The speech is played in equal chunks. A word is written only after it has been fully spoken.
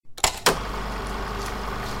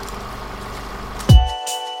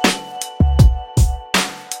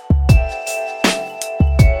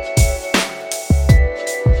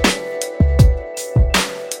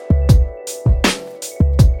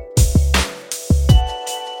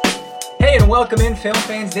Hey, and welcome in, film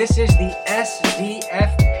fans. This is the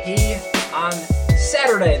SDFP on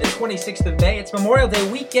Saturday, the 26th of May. It's Memorial Day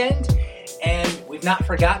weekend, and we've not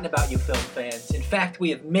forgotten about you, film fans. In fact,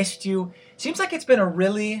 we have missed you. Seems like it's been a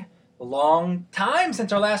really long time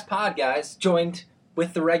since our last pod, guys. Joined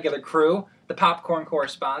with the regular crew, the popcorn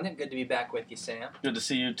correspondent. Good to be back with you, Sam. Good to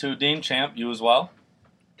see you too, Dean. Champ, you as well?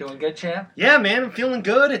 Doing good, Champ? Yeah, man, I'm feeling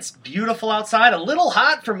good. It's beautiful outside. A little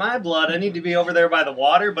hot for my blood. I need to be over there by the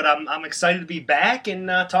water, but I'm excited to be back and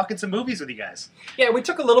talking some movies with you guys. Yeah, we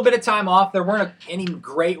took a little bit of time off. There weren't any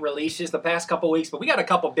great releases the past couple weeks, but we got a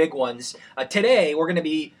couple big ones. Today, we're going to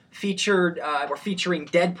be featuring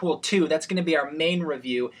Deadpool 2. That's going to be our main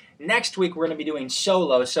review. Next week, we're going to be doing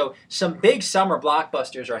Solo. So some big summer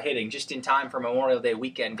blockbusters are hitting just in time for Memorial Day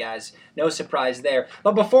weekend, guys. No surprise there.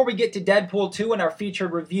 But before we get to Deadpool 2 and our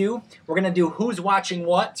featured review, we're going to do Who's Watching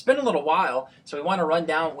What. It's been a little while, so we want to run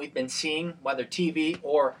down what we've been seeing, whether TV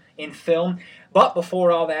or in film. But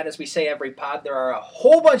before all that, as we say every pod, there are a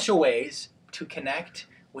whole bunch of ways to connect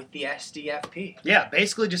with the SDFP. Yeah,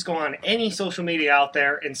 basically just go on any social media out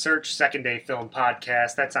there and search Second Day Film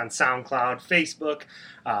Podcast. That's on SoundCloud, Facebook,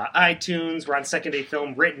 iTunes. We're on Second Day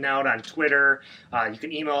Film written out on Twitter. You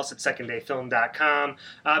can email us at seconddayfilm.com.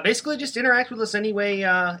 Basically just interact with us any way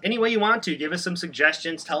you want to. Give us some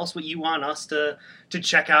suggestions. Tell us what you want us to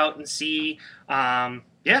check out and see.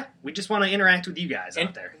 Yeah, we just want to interact with you guys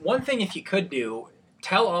out there. One thing if you could do,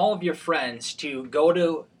 tell all of your friends to go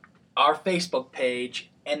to our Facebook page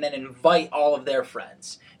and then invite all of their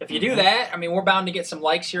friends. If you do that, I mean, we're bound to get some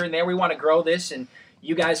likes here and there. We want to grow this, and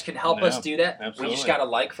you guys can help us do that. Absolutely. We just got a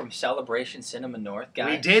like from Celebration Cinema North,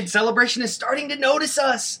 guys. We did. Celebration is starting to notice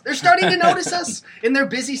us. They're starting to notice us in their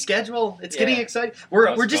busy schedule. It's getting exciting.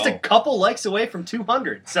 We're just a couple likes away from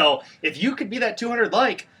 200. So if you could be that 200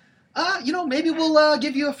 like, maybe we'll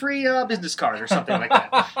give you a free business card or something like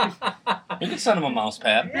that. You can send him a mouse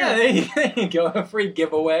pad. Yeah, there you go. A free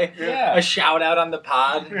giveaway. Yeah. A shout out on the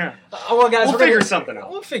pod. Yeah. Well, guys, we'll figure something out.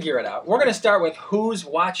 We'll figure it out. We're going to start with Who's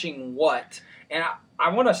Watching What. And I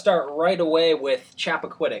want to start right away with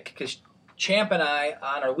Chappaquiddick, because Champ and I,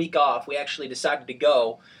 on our week off, we actually decided to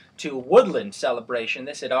go to Woodland Celebration.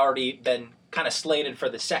 This had already been kind of slated for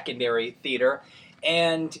the secondary theater.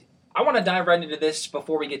 And I want to dive right into this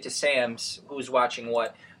before we get to Sam's Who's Watching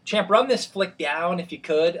What. Champ, run this flick down if you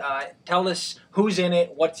could. Tell us who's in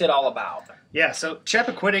it, what's it all about. Yeah, so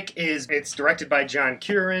Chappaquiddick it's directed by John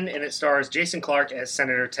Curran, and it stars Jason Clarke as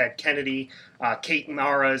Senator Ted Kennedy. Kate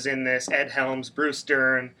Mara is in this, Ed Helms, Bruce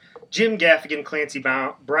Dern, Jim Gaffigan, Clancy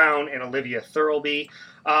Brown, and Olivia Thirlby.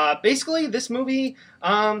 Basically, this movie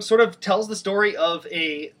sort of tells the story of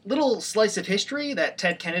a little slice of history that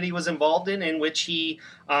Ted Kennedy was involved in which he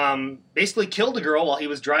basically killed a girl while he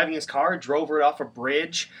was driving his car, drove her off a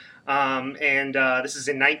bridge. This is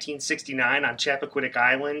in 1969 on Chappaquiddick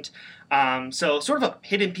Island. So sort of a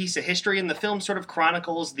hidden piece of history, and the film sort of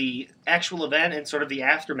chronicles the actual event and sort of the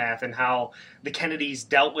aftermath and how the Kennedys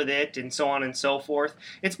dealt with it and so on and so forth.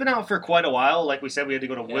 It's been out for quite a while. Like we said, we had to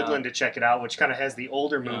go to Woodland to check it out, which kind of has the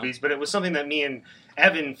older movies, but it was something that me and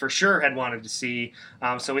Evan for sure had wanted to see,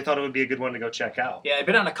 so we thought it would be a good one to go check out. Yeah, I've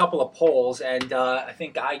been on a couple of polls, and I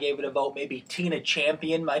think I gave it a vote. Maybe Tina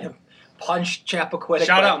Champion might have punched Chappaquiddick.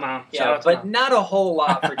 Shout out, Mom. Yeah, but not a whole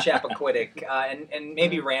lot for Chappaquiddick, and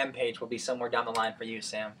maybe Rampage will be somewhere down the line for you,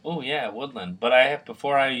 Sam. Oh yeah, Woodland. But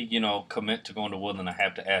before I commit to going to Woodland, I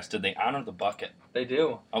have to ask: did they honor the bucket? They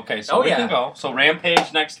do. Okay, so we can go. So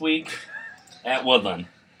Rampage next week at Woodland.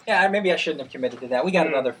 Yeah, maybe I shouldn't have committed to that. We got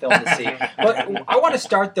another film to see. But I want to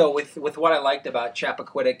start, though, with what I liked about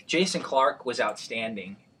Chappaquiddick. Jason Clarke was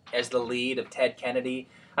outstanding as the lead of Ted Kennedy.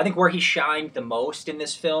 I think where he shined the most in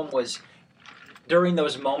this film was during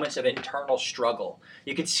those moments of internal struggle.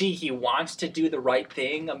 You could see he wants to do the right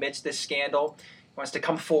thing amidst this scandal. He wants to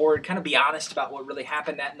come forward, kind of be honest about what really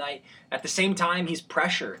happened that night. At the same time, he's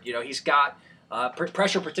pressured. He's got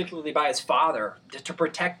pressure particularly by his father to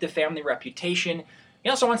protect the family reputation. He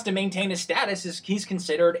also wants to maintain his status as he's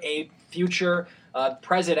considered a future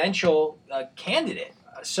presidential candidate.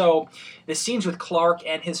 So the scenes with Clarke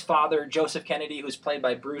and his father, Joseph Kennedy, who's played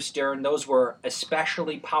by Bruce Dern, those were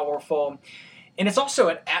especially powerful. And it's also,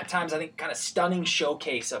 at times, I think, kind of stunning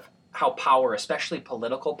showcase of how power, especially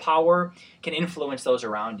political power, can influence those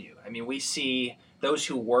around you. I mean, we see those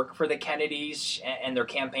who work for the Kennedys and their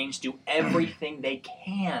campaigns do everything they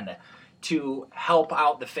can to help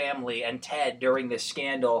out the family and Ted during this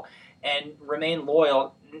scandal and remain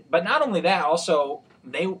loyal. But not only that, also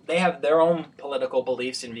they have their own political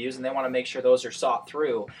beliefs and views, and they want to make sure those are sought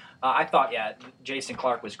through. I thought, Jason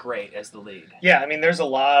Clarke was great as the lead. Yeah, I mean, there's a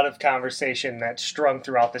lot of conversation that's strung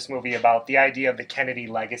throughout this movie about the idea of the Kennedy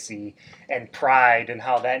legacy and pride and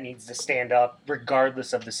how that needs to stand up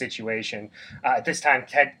regardless of the situation. At this time,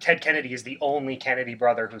 Ted Kennedy is the only Kennedy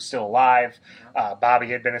brother who's still alive.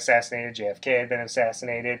 Bobby had been assassinated, JFK had been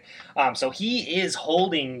assassinated. So he is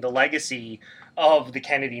holding the legacy of the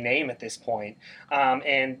Kennedy name at this point.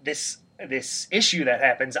 And this issue that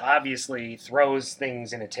happens obviously throws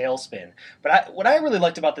things in a tailspin. But what I really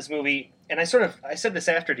liked about this movie, and I said this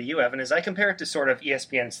after to you, Evan, is I compare it to sort of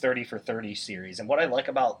ESPN's 30 for 30 series. And what I like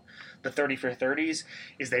about the 30 for 30s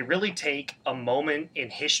is they really take a moment in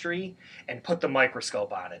history and put the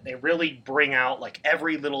microscope on it. They really bring out like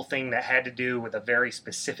every little thing that had to do with a very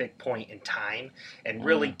specific point in time and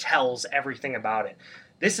really tells everything about it.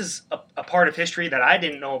 This is a part of history that I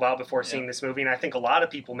didn't know about before seeing this movie, and I think a lot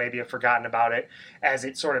of people maybe have forgotten about it as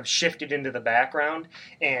it sort of shifted into the background.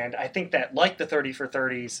 And I think that, like the 30 for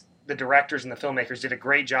 30s, the directors and the filmmakers did a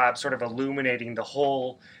great job sort of illuminating the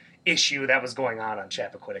whole issue that was going on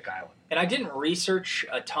Chappaquiddick Island. And I didn't research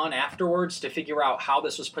a ton afterwards to figure out how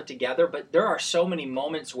this was put together, but there are so many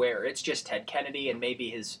moments where it's just Ted Kennedy and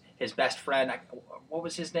maybe his best friend. What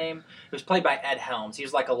was his name? It was played by Ed Helms. He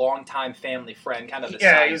was like a longtime family friend, kind of the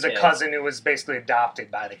side he was a kid. cousin who was basically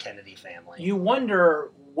adopted by the Kennedy family. You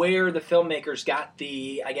wonder where the filmmakers got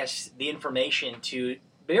the information to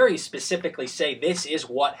very specifically say this is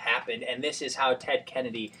what happened and this is how Ted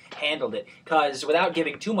Kennedy handled it. Because without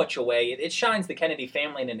giving too much away, it shines the Kennedy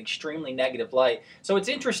family in an extremely negative light. So it's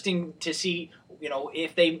interesting to see,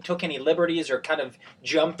 if they took any liberties or kind of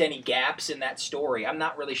jumped any gaps in that story. I'm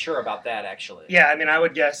not really sure about that, actually. Yeah, I mean, I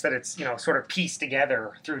would guess that it's, sort of pieced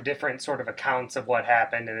together through different sort of accounts of what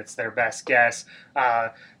happened, and it's their best guess.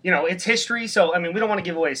 It's history, so, I mean, we don't want to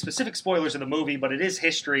give away specific spoilers of the movie, but it is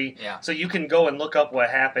history, so you can go and look up what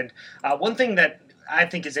happened. One thing that I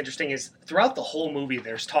think is interesting is throughout the whole movie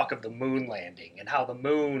there's talk of the moon landing and how the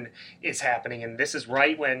moon is happening, and this is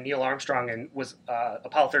right when Neil Armstrong and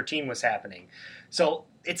Apollo 13 was happening. So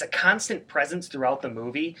it's a constant presence throughout the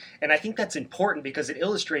movie, and I think that's important because it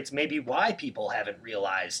illustrates maybe why people haven't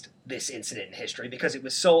realized this incident in history, because it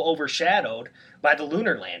was so overshadowed by the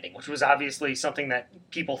lunar landing, which was obviously something that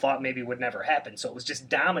people thought maybe would never happen. So it was just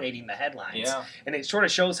dominating the headlines. Yeah. And it sort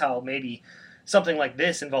of shows how maybe something like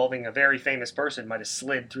this involving a very famous person might have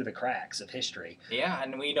slid through the cracks of history. Yeah,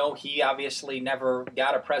 and we know he obviously never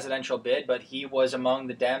got a presidential bid, but he was among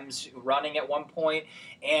the Dems running at one point,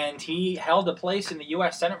 and he held a place in the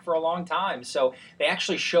U.S. Senate for a long time. So they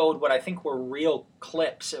actually showed what I think were real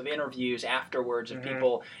clips of interviews afterwards of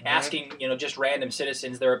people asking, just random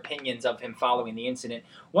citizens their opinions of him following the incident.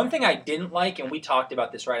 One thing I didn't like, and we talked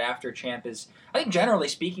about this right after, Champ, is I think generally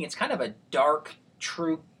speaking it's kind of a dark,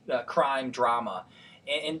 true crime drama,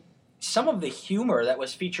 and some of the humor that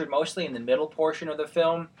was featured mostly in the middle portion of the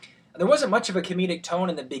film, there wasn't much of a comedic tone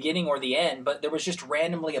in the beginning or the end, but there was just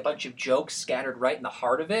randomly a bunch of jokes scattered right in the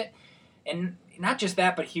heart of it, and not just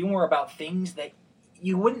that, but humor about things that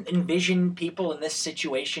you wouldn't envision people in this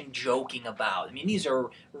situation joking about. I mean, these are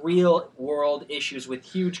real world issues with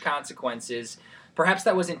huge consequences. Perhaps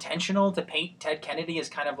that was intentional to paint Ted Kennedy as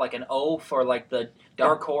kind of like an O for like the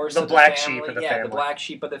dark horse the of black the family. sheep of the family. The black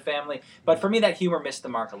sheep of the family. But for me, that humor missed the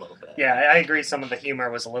mark a little bit. Yeah, I agree. Some of the humor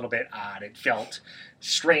was a little bit odd. It felt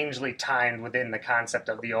strangely timed within the concept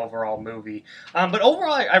of the overall movie. But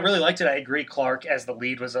overall, I really liked it. I agree. Clarke as the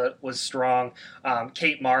lead was strong.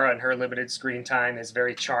 Kate Mara and her limited screen time is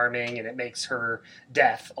very charming, and it makes her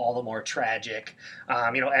death all the more tragic.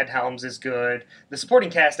 Ed Helms is good. The supporting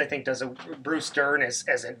cast, I think, does Bruce Dern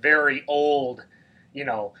as a very old,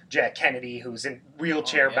 Jack Kennedy, who's in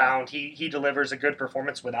wheelchair bound. He delivers a good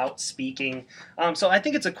performance without speaking. So I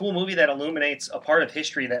think it's a cool movie that illuminates a part of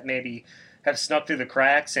history that maybe have snuck through the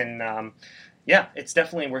cracks, and it's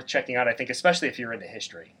definitely worth checking out, I think, especially if you're into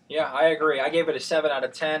history. Yeah, I agree. I gave it a 7 out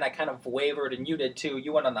of 10. I kind of wavered, and you did too.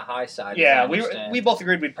 You went on the high side. Yeah, we both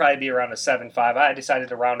agreed we'd probably be around a 7.5. I decided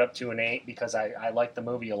to round up to an 8 because I like the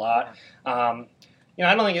movie a lot.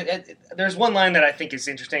 I don't think there's one line that I think is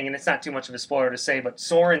interesting, and it's not too much of a spoiler to say, but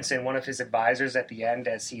Sorensen, one of his advisors at the end,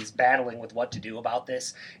 as he's battling with what to do about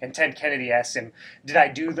this, and Ted Kennedy asks him,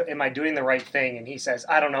 am I doing the right thing? And he says,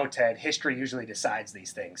 I don't know, Ted. History usually decides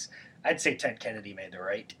these things. I'd say Ted Kennedy made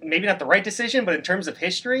maybe not the right decision, but in terms of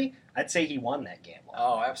history, I'd say he won that gamble.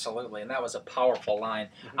 Oh, absolutely, and that was a powerful line.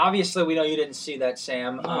 Mm-hmm. Obviously, we know you didn't see that,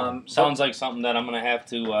 Sam. Sounds like something that I'm going to have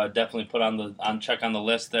to definitely put check on the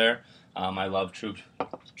list there. I love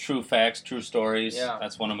true facts, true stories. Yeah.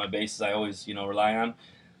 That's one of my bases I always, rely on.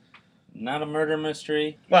 not a murder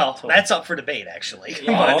mystery. Well, So- that's up for debate, actually.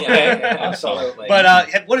 Yeah, Oh, yeah, okay. yeah, absolutely.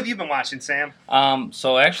 But what have you been watching, Sam?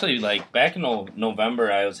 So actually, like back in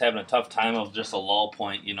November, I was having a tough time of just a lull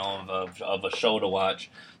point, of a show to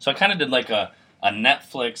watch. So I kind of did like a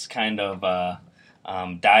Netflix kind of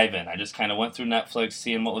dive in. I just kind of went through Netflix,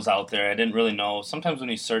 seeing what was out there. I didn't really know. Sometimes when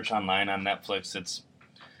you search online on Netflix,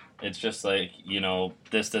 it's just like,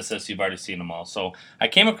 this, you've already seen them all. So I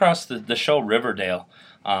came across the show Riverdale.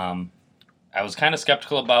 I was kind of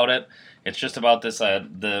skeptical about it. It's just about this,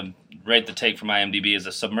 the take from IMDb is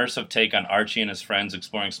a submersive take on Archie and his friends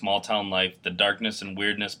exploring small-town life, the darkness and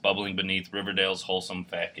weirdness bubbling beneath Riverdale's wholesome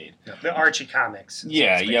facade. The Archie comics.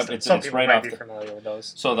 Yeah, based yep, on. it's Some people right might off be the- familiar with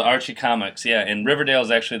those. So the Archie comics, yeah, and Riverdale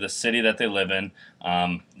is actually the city that they live in.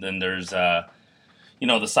 Then there's the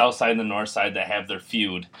south side and the north side that have their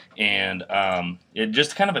feud, and it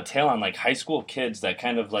just kind of a tale on like high school kids that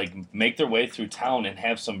kind of like make their way through town and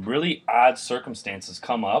have some really odd circumstances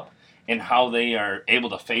come up, and how they are able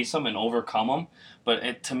to face them and overcome them.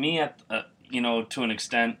 But to me, to an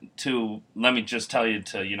extent, let me just tell you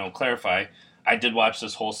to clarify. I did watch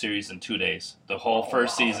this whole series in 2 days. The whole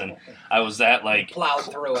first season, I was at like.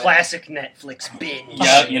 Plowed through it. Classic Netflix binge.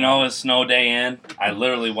 Yeah, a snow day in. I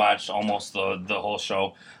literally watched almost the whole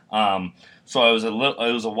show. So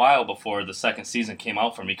it was a while before the second season came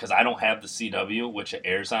out for me because I don't have the CW, which it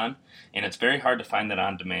airs on, and it's very hard to find that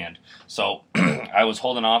on demand. So I was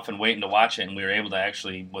holding off and waiting to watch it, and we were able to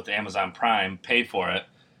actually, with Amazon Prime, pay for it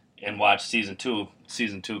and watch season 2.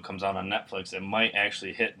 Season 2 comes out on Netflix. It might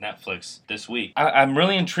actually hit Netflix this week. I'm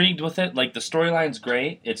really intrigued with it. Like, the storyline's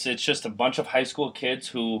great. It's just a bunch of high school kids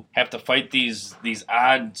who have to fight these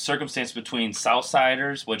odd circumstances between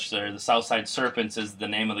Southsiders, which are the Southside Serpents is the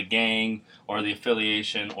name of the gang or the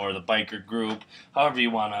affiliation or the biker group, however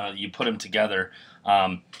you put them together.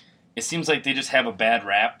 It seems like they just have a bad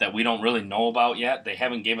rap that we don't really know about yet. They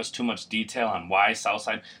haven't gave us too much detail on why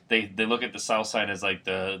Southside. They look at the Southside as like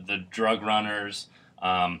the drug runners,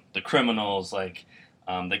 the criminals, like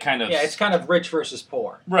they kind of it's kind of rich versus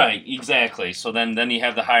poor. Right, exactly. So then you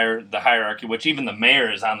have the hierarchy, which even the mayor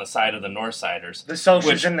is on the side of the Northsiders. The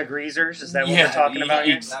socials Which- and the greasers, is that what Yeah, we're talking about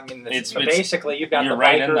here? ex- I mean, It's- but it's- basically you've got the you're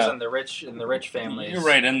right in bikers the- and the rich families. You're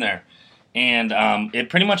right in there. And it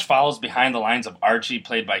pretty much follows behind the lines of Archie,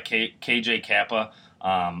 played by KJ Kappa.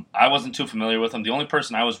 I wasn't too familiar with him. The only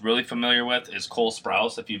person I was really familiar with is Cole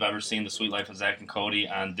Sprouse, if you've ever seen The Sweet Life of Zack and Cody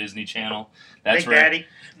on Disney Channel. That's Big Daddy.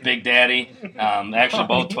 Big Daddy. Actually,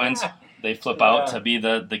 both twins. They flip out to be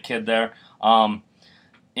the kid there.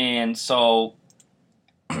 And so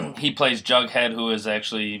he plays Jughead, who is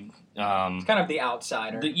actually... It's kind of the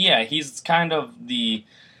outsider. he's kind of the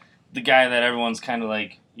guy that everyone's kind of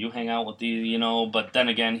like, you hang out with but then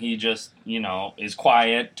again, he just, is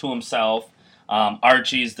quiet to himself.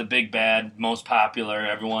 Archie's the big bad, most popular.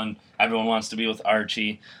 Everyone wants to be with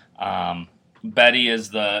Archie. Betty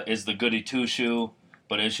is the goody two-shoe,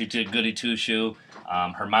 but is she goody two-shoe?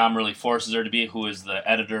 Her mom really forces her to be, who is the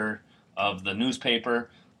editor of the newspaper.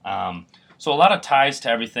 So a lot of ties to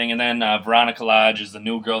everything. And then Veronica Lodge is the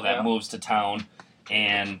new girl that moves to town,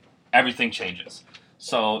 and everything changes.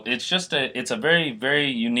 So it's a very, very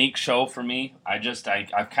unique show for me.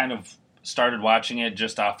 I've kind of started watching it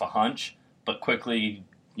just off a hunch, but quickly,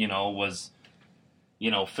 was,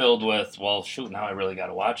 filled with, well, shoot, now I really got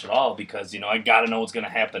to watch it all because, I got to know what's going to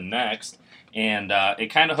happen next. And it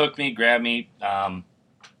kind of hooked me, grabbed me.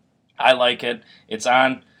 I like it. It's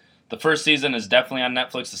on. The first season is definitely on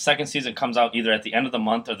Netflix. The second season comes out either at the end of the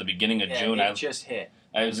month or the beginning of June. It just hit.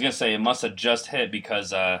 I was going to say it must have just hit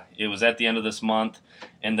because it was at the end of this month,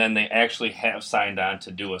 and then they actually have signed on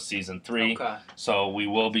to do a season 3. Okay. So we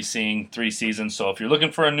will be seeing 3 seasons. So if you're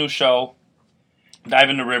looking for a new show, dive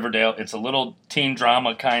into Riverdale. It's a little teen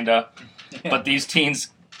drama kind of, but these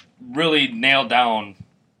teens really nail down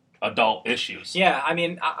adult issues. Yeah, I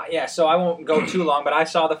mean, so I won't go too long, but I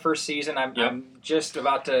saw the first season. I'm just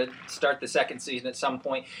about to start the second season at some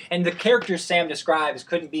point. And the characters Sam describes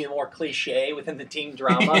couldn't be more cliche within the teen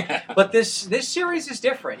drama. Yeah. But this series is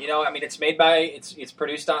different. It's made by, it's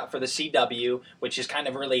produced for the CW, which has kind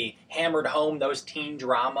of really hammered home those teen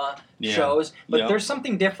drama shows. But there's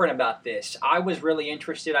something different about this. I was really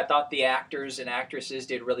interested. I thought the actors and actresses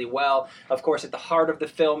did really well. Of course, at the heart of the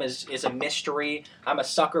film is a mystery. I'm a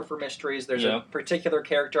sucker for mysteries. There's a particular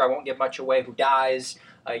character, I won't give much away, who dies,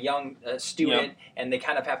 a young student, and they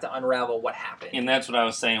kind of have to unravel what happened. And that's what I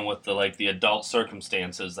was saying with the adult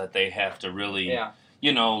circumstances that they have to really,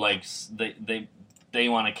 they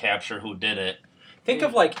want to capture who did it. Think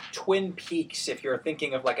of like Twin Peaks if you're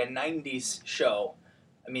thinking of like a 90s show.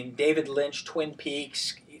 I mean, David Lynch, Twin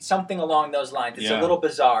Peaks, something along those lines. It's a Yeah. little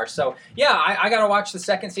bizarre. So, yeah, I got to watch the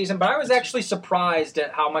second season, but I was actually surprised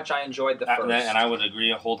at how much I enjoyed the first. And I would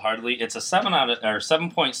agree wholeheartedly. It's a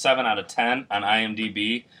 7.7 on 10 on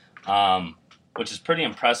IMDb, which is pretty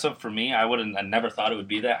impressive for me. I never thought it would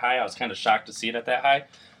be that high. I was kind of shocked to see it at that high.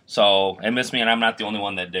 So it missed me, and I'm not the only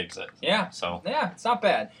one that digs it. Yeah. So Yeah, it's not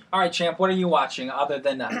bad. All right, Champ, what are you watching other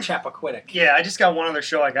than Chappaquiddick? Yeah, I just got one other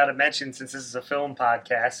show I got to mention since this is a film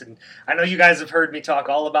podcast, and I know you guys have heard me talk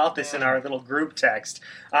all about this in our little group text,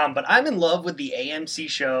 but I'm in love with the AMC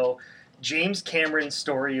show James Cameron's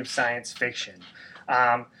Story of Science Fiction.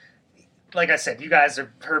 Like I said, you guys have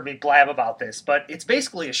heard me blab about this, but it's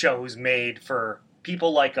basically a show who's made for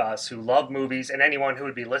people like us who love movies and anyone who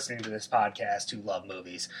would be listening to this podcast who love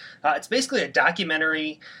movies. It's basically a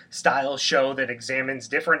documentary-style show that examines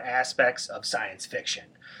different aspects of science fiction.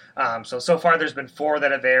 So far there's been 4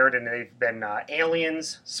 that have aired, and they've been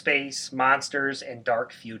Aliens, Space, Monsters, and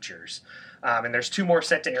Dark Futures. And there's 2 more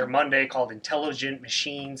set to air Monday called Intelligent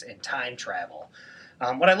Machines and Time Travel.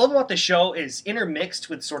 What I love about the show is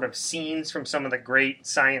intermixed with sort of scenes from some of the great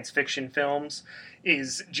science fiction films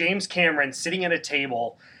is James Cameron sitting at a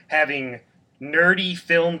table having nerdy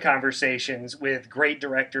film conversations with great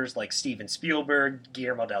directors like Steven Spielberg,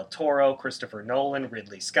 Guillermo del Toro, Christopher Nolan,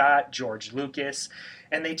 Ridley Scott, George Lucas,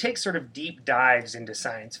 and they take sort of deep dives into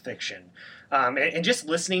science fiction. And just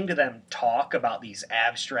listening to them talk about these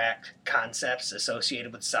abstract concepts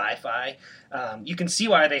associated with sci-fi, you can see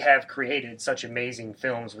why they have created such amazing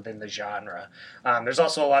films within the genre. There's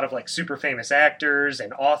also a lot of like super famous actors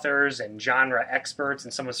and authors and genre experts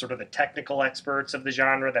and some of sort of the technical experts of the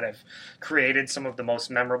genre that have created some of the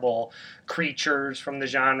most memorable creatures from the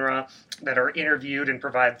genre that are interviewed and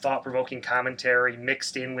provide thought-provoking commentary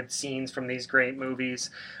mixed in with scenes from these great movies.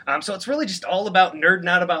 So it's really just all about nerding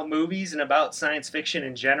out about movies and about science fiction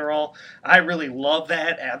in general. I really love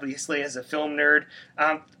that, obviously, as a film nerd.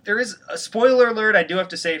 There is a spoiler alert, I do have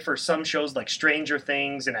to say, for some shows like Stranger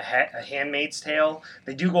Things and A Handmaid's Tale.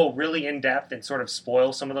 They do go really in-depth and sort of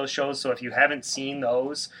spoil some of those shows, so if you haven't seen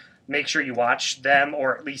those, make sure you watch them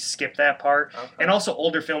or at least skip that part. Okay. And also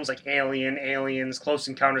older films like Alien, Aliens, Close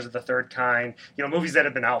Encounters of the Third Kind, movies that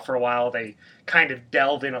have been out for a while, they kind of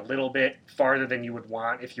delve in a little bit farther than you would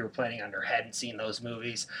want if you were planning on or hadn't seen those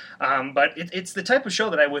movies. But it's the type of show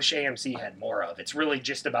that I wish AMC had more of. It's really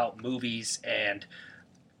just about movies and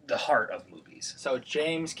the heart of movies. So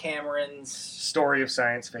James Cameron's Story of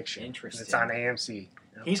Science Fiction. Interesting. It's on AMC.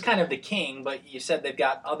 He's kind of the king, but you said they've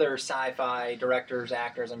got other sci-fi directors,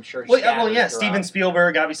 actors, I'm sure. Well, yeah, Steven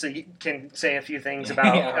Spielberg obviously can say a few things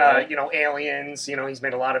about, aliens. He's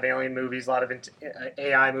made a lot of alien movies, a lot of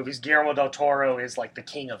AI movies. Guillermo del Toro is like the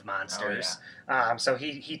king of monsters. Oh, yeah. So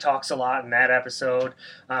he talks a lot in that episode.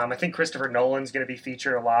 I think Christopher Nolan's going to be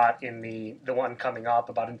featured a lot in the one coming up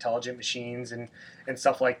about intelligent machines and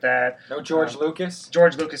stuff like that. No George Lucas?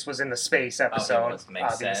 George Lucas was in the space episode,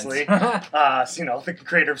 obviously.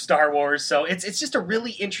 The creator of Star Wars. So it's just a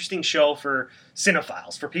really interesting show for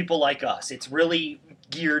cinephiles, for people like us. It's really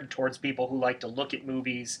geared towards people who like to look at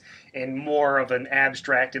movies in more of an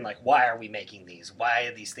abstract and like, why are we making these? Why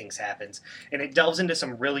are these things happen? And it delves into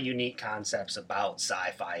some really unique concepts about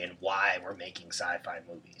sci-fi and why we're making sci-fi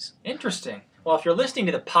movies. Interesting. Well, if you're listening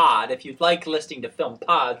to the pod, if you like listening to film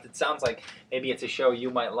pods, it sounds like maybe it's a show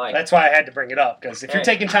you might like. That's why I had to bring it up, because if you're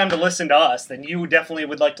taking time to listen to us, then you definitely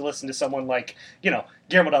would like to listen to someone like,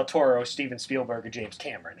 Guillermo del Toro, Steven Spielberg, or James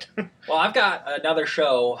Cameron. Well, I've got another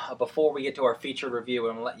show before we get to our featured review,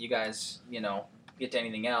 and we'll let you guys, get to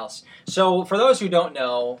anything else. So, for those who don't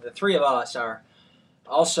know, the 3 of us are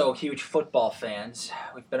also huge football fans.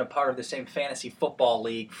 We've been a part of the same fantasy football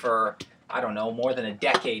league for, I don't know, more than a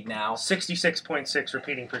decade now. 66.6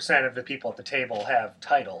 repeating % of the people at the table have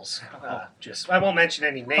titles. I won't mention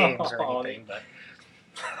any names or anything, but...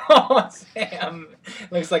 Oh, Sam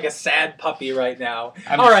looks like a sad puppy right now.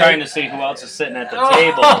 I'm just trying to see who else is sitting at the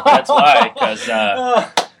table. That's why, because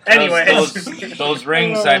those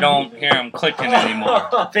rings, I don't hear them clicking anymore.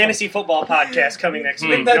 Fantasy football podcast coming next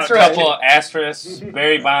week. That's right. A couple of asterisks.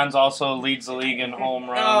 Barry Bonds also leads the league in home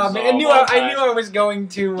runs. I knew I was going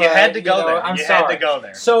to. You had to go there. I'm sorry. Had to go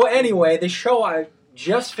there. So anyway, the show I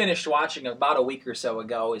just finished watching about a week or so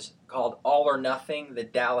ago is called All or Nothing: The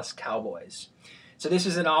Dallas Cowboys. So this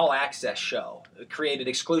is an all-access show created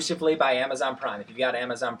exclusively by Amazon Prime. If you've got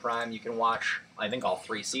Amazon Prime, you can watch, I think, all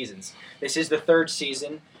 3 seasons. This is the 3rd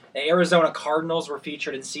season. The Arizona Cardinals were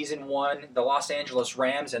featured in Season 1. The Los Angeles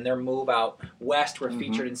Rams and their move out west were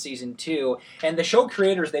featured in Season 2. And the show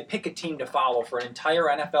creators, they pick a team to follow for an entire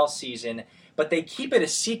NFL season, but they keep it a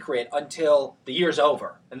secret until the year's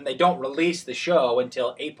over. And they don't release the show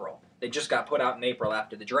until April. They just got put out in April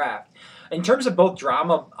after the draft. In terms of both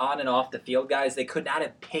drama on and off the field, guys, they could not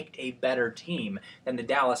have picked a better team than the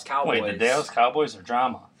Dallas Cowboys. Wait, the Dallas Cowboys are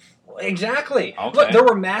drama. Exactly. Okay. Look, there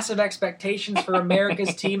were massive expectations for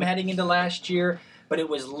America's team heading into last year, but it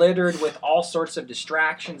was littered with all sorts of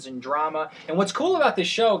distractions and drama. And what's cool about this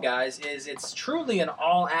show, guys, is it's truly an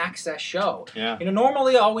all-access show. Yeah.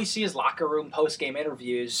 Normally all we see is locker room post-game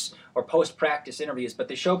interviews or post-practice interviews, but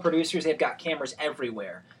the show producers, they've got cameras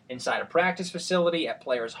everywhere, inside a practice facility, at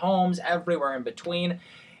players' homes, everywhere in between.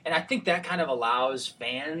 And I think that kind of allows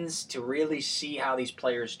fans to really see how these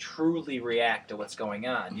players truly react to what's going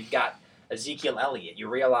on. You've got Ezekiel Elliott. You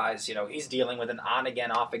realize, he's dealing with an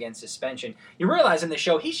on-again, off-again suspension. You realize in the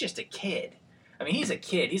show he's just a kid. I mean, he's a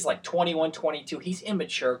kid. He's like 21, 22. He's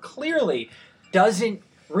immature. Clearly doesn't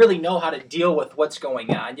really know how to deal with what's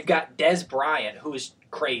going on. You've got Des Bryant, who is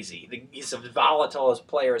crazy. He's as volatile as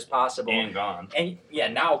player as possible. And gone. And yeah,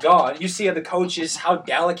 now gone. You see the coaches, how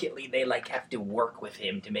delicately they have to work with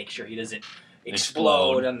him to make sure he doesn't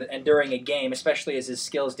explode and during a game, especially as his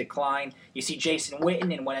skills decline. You see Jason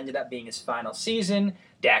Witten in what ended up being his final season.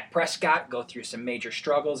 Dak Prescott go through some major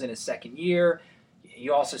struggles in his second year.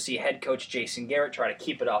 You also see head coach Jason Garrett try to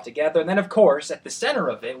keep it all together. And then, of course, at the center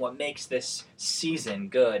of it, what makes this season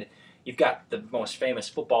good, you've got the most famous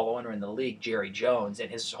football owner in the league, Jerry Jones, and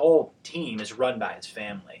his whole team is run by his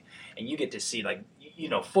family. And you get to see,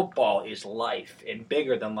 football is life and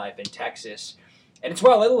bigger than life in Texas. And it's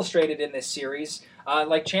well illustrated in this series.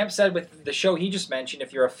 Like Champ said with the show he just mentioned,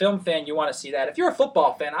 if you're a film fan, you want to see that. If you're a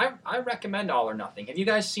football fan, I recommend All or Nothing. Have you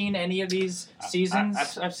guys seen any of these seasons?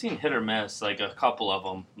 I've seen hit or miss, like a couple of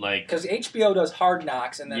them. Because HBO does Hard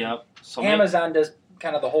Knocks, and then Yep. So Amazon does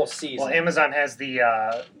kind of the whole season. Well, Amazon has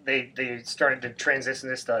the they started to transition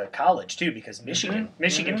this to college too, because Michigan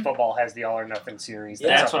football has the All or Nothing series.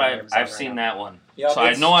 That's what I've seen that one. Yep, so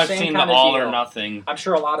I know I've seen the All or Nothing. I'm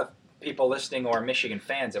sure a lot of people listening or Michigan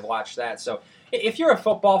fans have watched that. So if you're a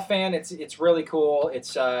football fan, it's really cool.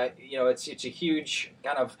 It's it's a huge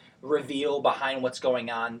kind of reveal behind what's going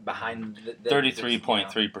on behind the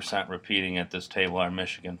 33.3% repeating at this table are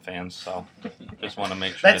Michigan fans. So just want to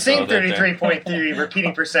make sure that same 33.3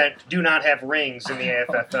 repeating percent do not have rings in the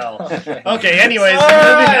AFFL. Okay, anyways,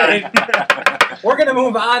 we're gonna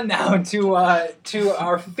move on now to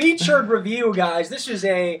our featured review, guys. This is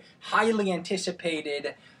a highly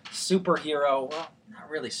anticipated superhero, well, not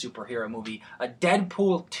really superhero movie, a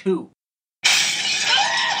Deadpool 2.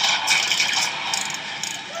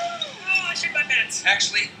 I shit my pants.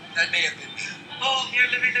 Actually, that may have been me. Oh, you're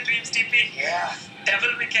living the dream, Stevie. Yeah. Devil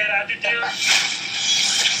may care attitude.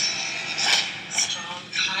 Strong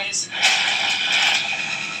thighs.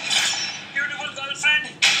 Beautiful girlfriend.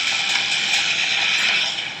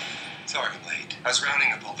 Sorry I'm late. I was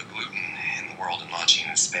rounding up all the gluten in the world and launching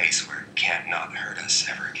into space where it can't not hurt us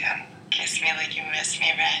ever again. Kiss me like you miss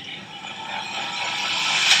me, Red.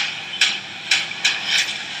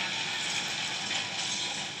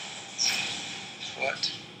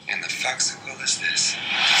 What in the fuxicle is this?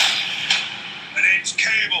 My name's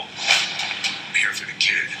Cable. I'm here for the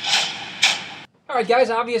kid. All right, guys,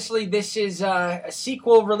 obviously this is a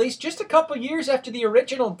sequel released just a couple years after the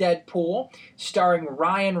original Deadpool, starring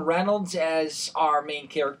Ryan Reynolds as our main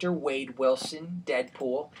character, Wade Wilson,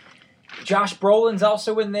 Deadpool. Josh Brolin's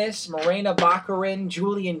also in this, Morena Baccarin,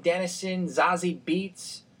 Julian Dennison, Zazie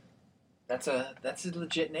Beetz. That's a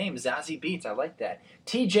legit name, Zazie Beetz. I like that.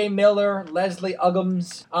 T.J. Miller, Leslie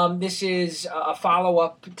Uggams. This is a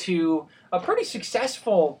follow-up to a pretty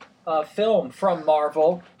successful film from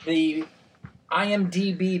Marvel. The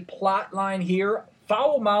IMDb plotline here: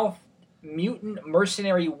 foul-mouthed mutant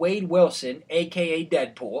mercenary Wade Wilson, a.k.a.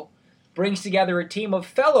 Deadpool, brings together a team of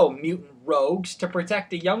fellow mutant rogues to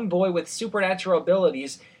protect a young boy with supernatural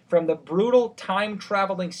abilities from the brutal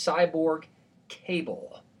time-traveling cyborg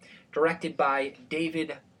Cable. Directed by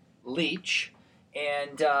David Leitch.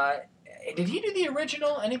 And did he do the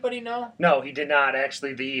original? Anybody know? No, he did not.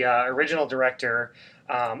 Actually, the original director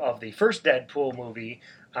of the first Deadpool movie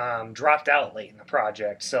dropped out late in the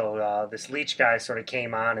project. So this Leitch guy sort of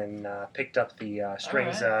came on and picked up the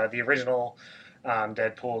strings. Right. The original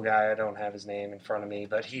Deadpool guy, I don't have his name in front of me,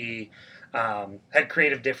 but he had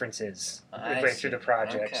creative differences midway through the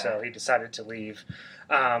project, so he decided to leave.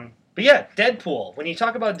 But yeah, Deadpool. When you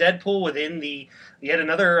talk about Deadpool within the yet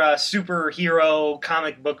another superhero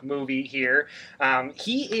comic book movie here,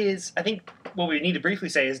 he is, I think what we need to briefly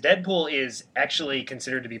say is Deadpool is actually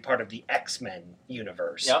considered to be part of the X-Men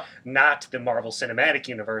universe, not the Marvel Cinematic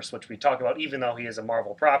Universe, which we talk about, even though he is a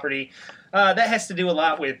Marvel property. That has to do a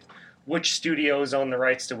lot with which studios own the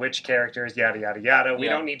rights to which characters, yada, yada, yada. We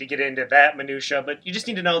Yeah. don't need to get into that minutia, but you just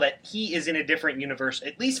need to know that he is in a different universe,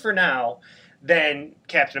 at least for now, than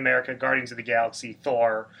Captain America, Guardians of the Galaxy,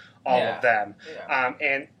 Thor, all Yeah. of them. Yeah.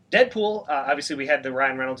 And Deadpool, obviously we had the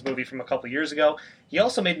Ryan Reynolds movie from a couple years ago. He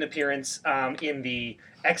also made an appearance in the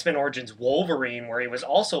X-Men Origins Wolverine, where he was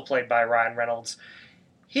also played by Ryan Reynolds.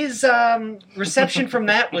 His reception from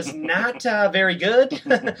that was not very good.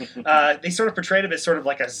 They sort of portrayed him as sort of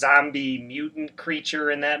like a zombie mutant creature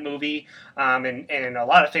in that movie, and a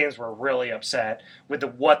lot of fans were really upset with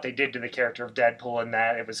what they did to the character of Deadpool in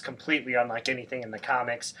that. It was completely unlike anything in the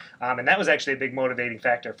comics, and that was actually a big motivating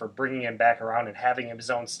factor for bringing him back around and having him his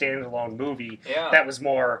own standalone movie Yeah. that was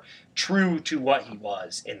more true to what he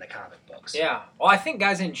was in the comic books. Yeah. Well, I think,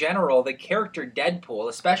 guys, in general, the character Deadpool,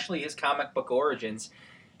 especially his comic book origins,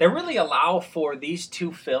 they really allow for these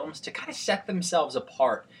two films to kind of set themselves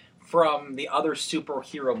apart from the other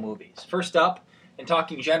superhero movies. First up, and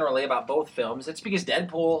talking generally about both films, it's because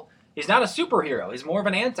Deadpool is not a superhero. He's more of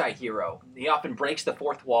an anti-hero. He often breaks the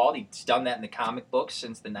fourth wall. He's done that in the comic books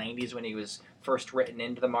since the 90s when he was first written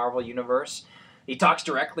into the Marvel Universe. He talks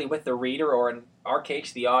directly with the reader, or in our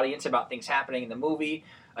case, the audience, about things happening in the movie.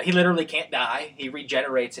 He literally can't die. He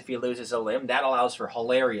regenerates if he loses a limb. That allows for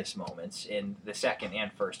hilarious moments in the second and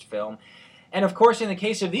first film. And of course, in the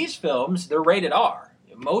case of these films, they're rated R.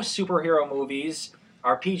 Most superhero movies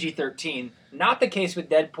are PG-13. Not the case with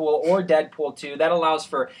Deadpool or Deadpool 2. That allows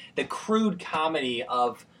for the crude comedy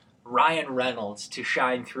of Ryan Reynolds to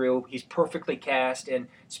shine through. He's perfectly cast. And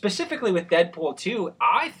specifically with Deadpool 2,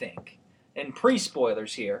 I think, and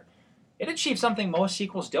pre-spoilers here, it achieved something most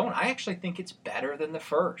sequels don't. I actually think it's better than the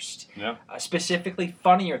first. Yeah. Specifically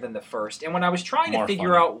funnier than the first. And when I was trying More to figure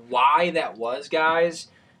funny. out why that was, guys,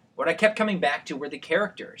 what I kept coming back to were the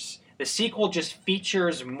characters. The sequel just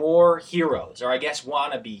features more heroes, or I guess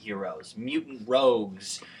wannabe heroes, mutant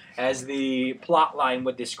rogues, as the plot line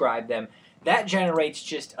would describe them. That generates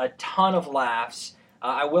just a ton of laughs.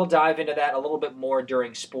 I will dive into that a little bit more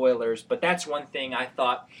during spoilers, but that's one thing I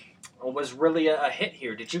thought was really a hit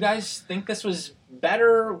here. Did you guys think this was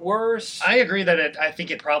better, worse? I agree that I think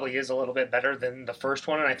it probably is a little bit better than the first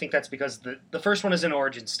one, and I think that's because the first one is an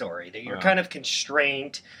origin story that you're kind of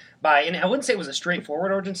constrained by, and I wouldn't say it was a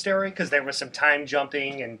straightforward origin story because there was some time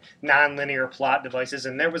jumping and non-linear plot devices,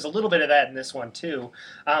 and there was a little bit of that in this one too.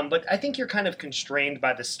 But I think you're kind of constrained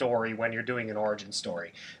by the story when you're doing an origin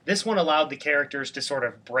story. This one allowed the characters to sort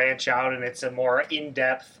of branch out, and it's a more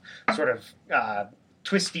in-depth sort of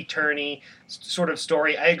twisty-turny sort of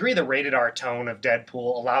story. I agree the rated R tone of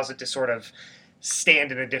Deadpool allows it to sort of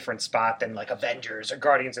stand in a different spot than like Avengers or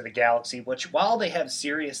Guardians of the Galaxy, which while they have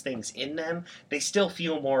serious things in them, they still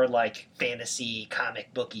feel more like fantasy,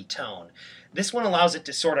 comic booky tone. This one allows it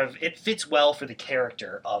to sort of, it fits well for the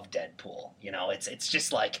character of Deadpool. You know, it's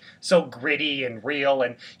just like so gritty and real,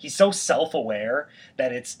 and he's so self-aware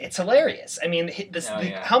that it's hilarious. I mean,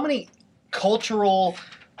 how many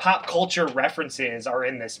pop culture references are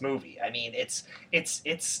in this movie? I mean, it's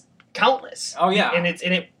countless. Oh yeah, and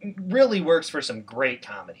it really works for some great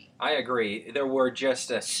comedy. I agree. There were just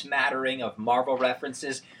a smattering of Marvel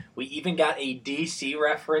references. We even got a DC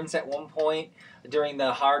reference at one point during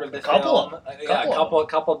the heart of the film. A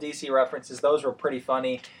couple DC references. Those were pretty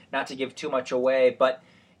funny. Not to give too much away, but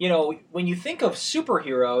you know, when you think of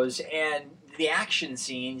superheroes and the action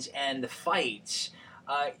scenes and the fights,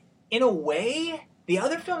 in a way, the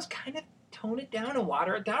other films kind of tone it down and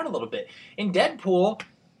water it down a little bit. In Deadpool,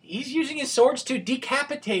 he's using his swords to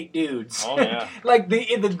decapitate dudes. Oh, yeah. Like,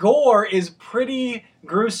 the gore is pretty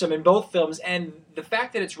gruesome in both films, and the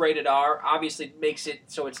fact that it's rated R obviously makes it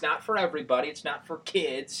so it's not for everybody, it's not for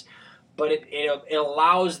kids, but it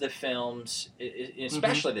allows the films,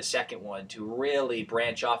 especially the second one, to really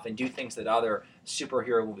branch off and do things that other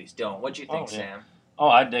superhero movies don't. What do you think, Sam? Oh,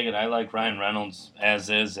 I dig it. I like Ryan Reynolds as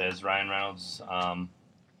Ryan Reynolds.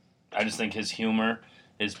 I just think his humor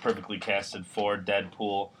is perfectly casted for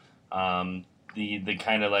Deadpool. The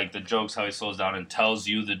kind of like the jokes, how he slows down and tells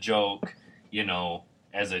you the joke, you know,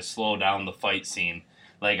 as they slow down the fight scene.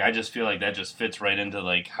 Like, I just feel like that just fits right into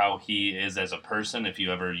like how he is as a person. If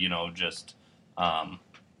you ever, you know, just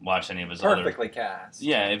watch any of his Perfectly cast.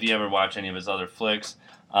 Yeah, if you ever watch any of his other flicks.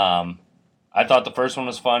 I thought the first one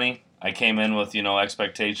was funny. I came in with, you know,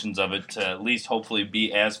 expectations of it to at least hopefully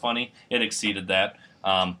be as funny. It exceeded that.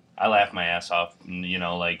 I laughed my ass off, you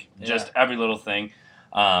know, like just every little thing.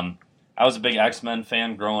 I was a big X-Men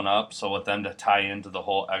fan growing up, so with them to tie into the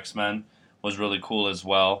whole X-Men was really cool as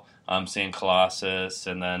well. Seeing Colossus,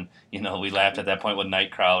 and then we laughed at that point with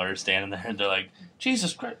Nightcrawler standing there, and they're like,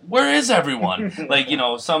 "Jesus Christ, where is everyone?"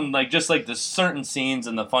 Some just like the certain scenes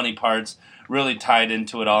and the funny parts really tied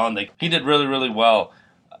into it all, and he did really really well.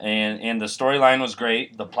 And the storyline was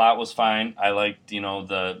great. The plot was fine. I liked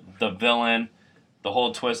the villain, the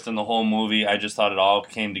whole twist in the whole movie. I just thought it all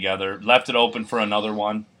came together. Left it open for another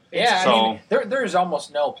one. Yeah, so, I mean, there's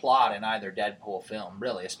almost no plot in either Deadpool film,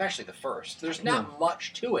 really, especially the first. There's not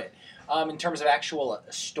much to it in terms of actual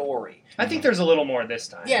story. I think there's a little more this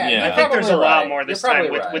time. Yeah, I think there's a lot more this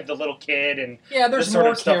time right. with the little kid and there's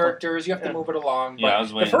more characters. You have to move it along. But I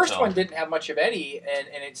was waiting the first one didn't have much of any,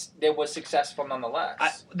 and it was successful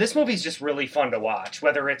nonetheless. This movie's just really fun to watch,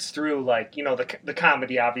 whether it's through the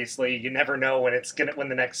comedy. Obviously, you never know when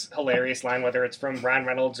the next hilarious line, whether it's from Ryan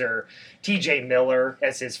Reynolds or T.J. Miller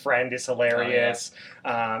as his friend, is hilarious.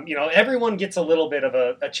 Oh, yeah. Everyone gets a little bit of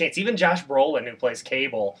a chance. Even Josh Brolin, who plays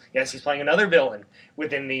Cable, yes, he's playing another villain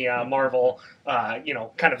within the Marvel,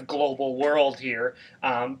 kind of global world here.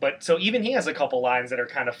 But so even he has a couple lines that are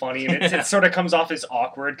kind of funny, and it sort of comes off as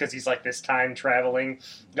awkward because he's like this time traveling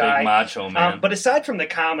guy, big macho man. But aside from the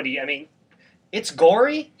comedy, I mean, it's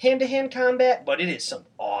gory hand-to-hand combat, but it is some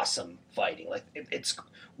awesome fighting. It's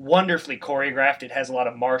wonderfully choreographed. It has a lot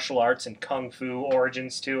of martial arts and kung fu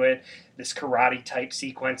origins to it. This karate type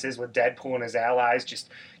sequences with Deadpool and his allies just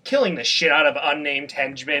killing the shit out of unnamed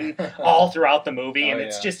henchmen all throughout the movie. And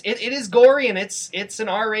it's just it is gory, and it's an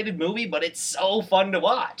R-rated movie, but it's so fun to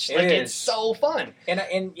watch. It's so fun. And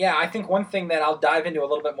I think one thing that I'll dive into a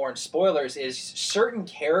little bit more in spoilers is certain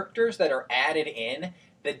characters that are added in.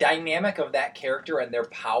 The dynamic of that character and their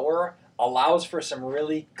power allows for some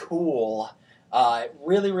really cool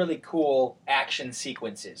really cool action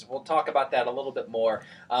sequences. We'll talk about that a little bit more,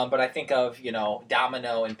 but I think of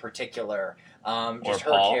Domino in particular, just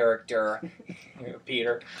her Paul. character,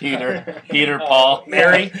 Peter, Paul,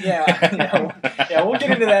 Mary. We'll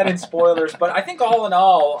get into that in spoilers. But I think all in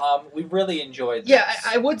all, we really enjoyed this. Yeah,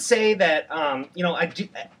 I would say that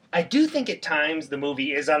I do think at times the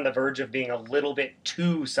movie is on the verge of being a little bit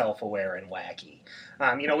too self-aware and wacky.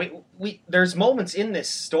 There's moments in this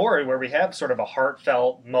story where we have sort of a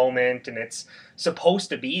heartfelt moment, and it's supposed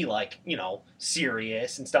to be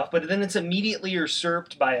serious and stuff, but then it's immediately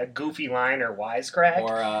usurped by a goofy line or wisecrack,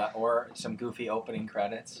 or some goofy opening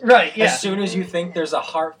credits. Right. Yeah. As soon as you think there's a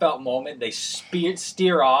heartfelt moment, they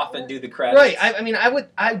steer off and do the credits. Right.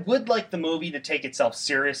 I would like the movie to take itself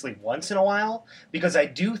seriously once in a while, because I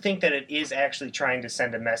do think that it is actually trying to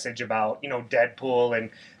send a message about Deadpool and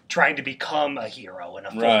trying to become a hero and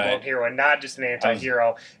a full-blown hero and not just an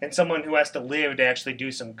anti-hero and someone who has to live to actually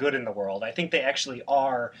do some good in the world. I think they actually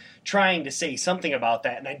are trying to say something about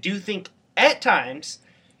that, and I do think at times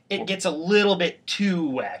it gets a little bit too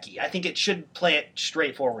wacky. I think it should play it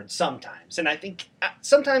straightforward sometimes, and I think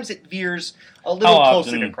sometimes it veers a little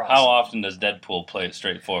closer to cross. How often does Deadpool play it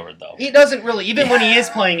straightforward, though? He doesn't really. Even when he is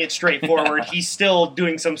playing it straightforward, he's still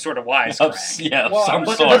doing some sort of wisecrack.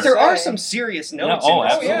 But there are some serious notes.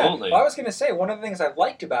 Absolutely. Well, I was going to say, one of the things I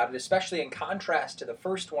liked about it, especially in contrast to the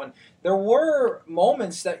first one, there were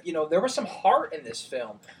moments that, there was some heart in this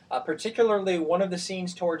film. Particularly one of the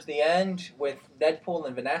scenes towards the end with Deadpool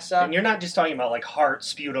and Vanessa. And you're not just talking about heart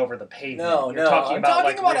spewed over the pavement. No, I'm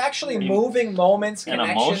talking about actually moving moments,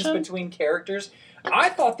 connections emotion? between characters. I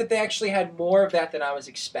thought that they actually had more of that than I was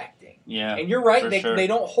expecting. Yeah, and you're right. Sure. They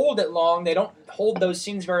don't hold it long. They don't hold those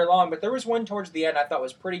scenes very long. But there was one towards the end I thought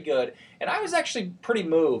was pretty good, and I was actually pretty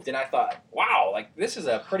moved. And I thought, wow, this is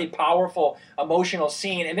a pretty powerful, emotional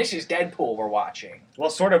scene. And this is Deadpool we're watching.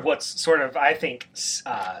 Well, what's I think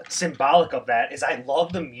symbolic of that is I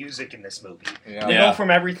love the music in this movie. Yeah. We go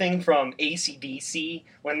from everything from AC/DC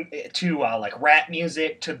to rap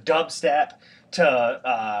music to dubstep to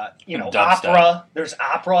opera. There's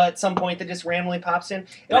opera at some point that just randomly pops in.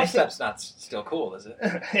 Dubstep's not still cool, is it?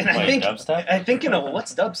 And I think what's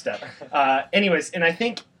dubstep? Anyways, and I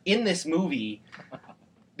think in this movie,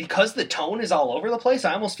 because the tone is all over the place,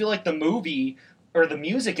 I almost feel like the movie or the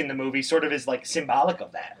music in the movie sort of is symbolic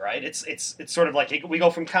of that, right? It's sort of like we go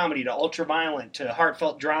from comedy to ultra-violent to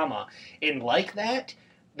heartfelt drama, and like that,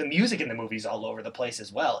 the music in the movie is all over the place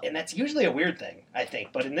as well, and that's usually a weird thing, I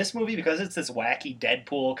think. But in this movie, because it's this wacky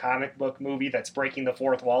Deadpool comic book movie that's breaking the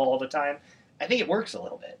fourth wall all the time, I think it works a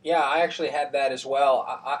little bit. Yeah, I actually had that as well.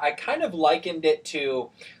 I kind of likened it to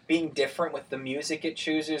being different with the music it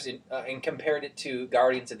chooses and compared it to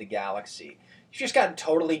Guardians of the Galaxy. You've just got a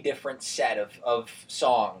totally different set of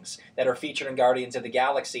songs that are featured in Guardians of the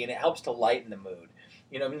Galaxy, and it helps to lighten the mood.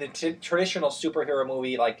 In the traditional superhero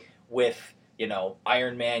movie, with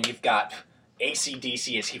Iron Man, you've got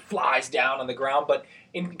AC/DC as he flies down on the ground. But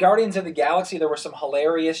in Guardians of the Galaxy, there were some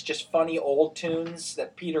hilarious, just funny old tunes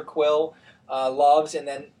that Peter Quill loves. And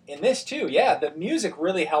then in this too, yeah, the music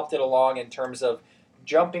really helped it along in terms of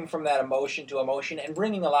jumping from that emotion to emotion and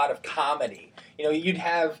bringing a lot of comedy. You know, you'd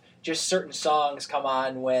have just certain songs come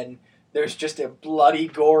on when there's just a bloody,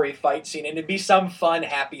 gory fight scene, and it'd be some fun,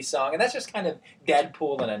 happy song. And that's just kind of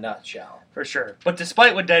Deadpool in a nutshell. For sure. But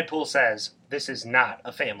despite what Deadpool says, this is not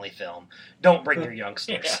a family film. Don't bring your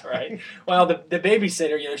youngsters. Yeah, right. Well, the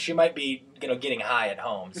babysitter, you know, she might be, you know, getting high at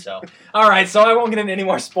home. So, all right. So I won't get into any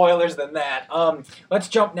more spoilers than that. Let's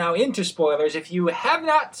jump now into spoilers. If you have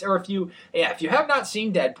not, or if you have not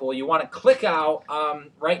seen Deadpool, you want to click out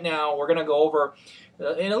right now. We're gonna go over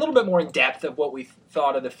in a little bit more in depth of what we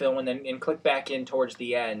thought of the film, and then click back in towards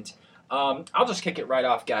the end. I'll just kick it right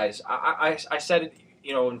off, guys. I said it,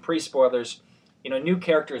 you know, in pre-spoilers, you know, new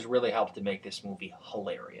characters really helped to make this movie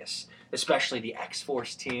hilarious, especially the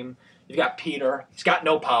X-Force team. You've got Peter. He's got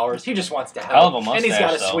no powers. He just wants to help. Hell of a mustache, and he's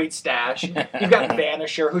got a though. sweet stash. You've got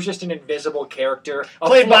Vanisher, who's just an invisible character.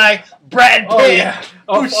 Played by Brad Pitt, Oh, yeah.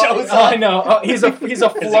 who shows up. I know. He's a he's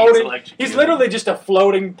floating. electrocuted. He's literally just a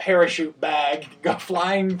floating parachute bag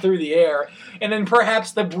flying through the air. And then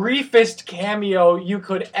perhaps the briefest cameo you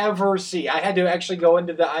could ever see. I had to actually go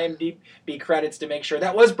into the IMDb credits to make sure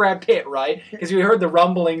that was Brad Pitt, right? Because we heard the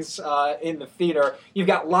rumblings in the theater. You've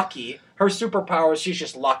got Lucky. Her superpower is she's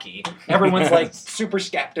just lucky. Everyone's like super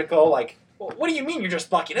skeptical, like, well, what do you mean you're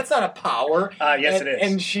just lucky? That's not a power. Yes, and, it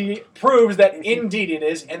is. And she proves that indeed it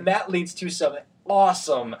is, and that leads to some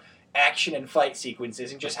awesome action and fight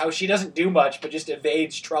sequences, and just how she doesn't do much but just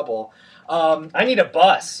evades trouble. I need a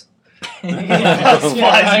bus.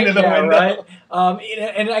 Flies into the window. Right?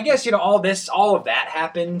 And I guess, you know, all of that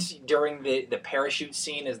happened during the parachute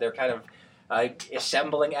scene as they're kind of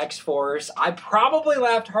assembling X-Force. I probably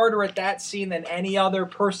laughed harder at that scene than any other,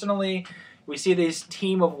 personally. We see this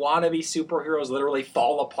team of wannabe superheroes literally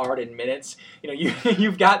fall apart in minutes. You know,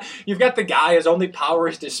 you've got the guy whose only power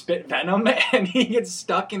is to spit venom, and he gets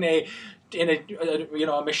stuck in a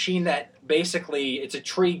machine that basically it's a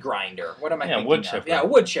tree grinder. What am I thinking wood of? chipper. Yeah,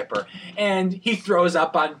 wood chipper. And he throws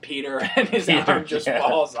up on Peter, and his arm just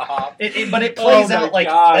falls off. But it plays Oh my out like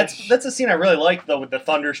gosh. that's a scene I really like, though, with the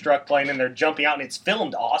Thunderstruck plane and they're jumping out, and it's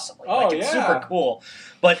filmed awesomely. Oh, Like, it's yeah. super cool.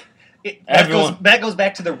 But that goes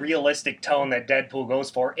back to the realistic tone that Deadpool goes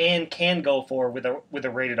for and can go for with a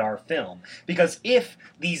rated R film. Because if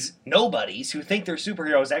these nobodies who think they're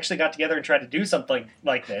superheroes actually got together and tried to do something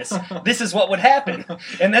like this, this is what would happen.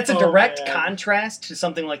 And that's a direct contrast to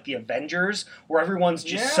something like the Avengers, where everyone's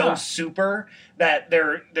just so super that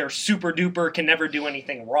they're super duper, can never do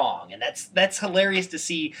anything wrong. And that's hilarious to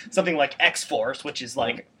see something like X-Force, which is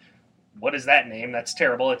like, what is that name? That's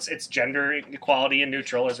terrible. It's gender equality and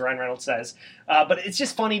neutral, as Ryan Reynolds says. But it's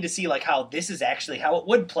just funny to see like how this is actually how it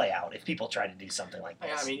would play out if people try to do something like this.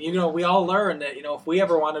 Yeah, I mean, you know, we all learn that, you know, if we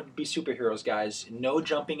ever want to be superheroes, guys, no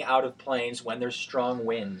jumping out of planes when there's strong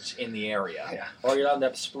winds in the area. Yeah. Or you'll end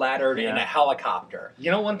up splattered in a helicopter.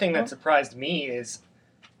 You know, one thing that surprised me is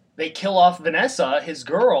they kill off Vanessa, his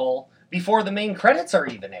girl, before the main credits are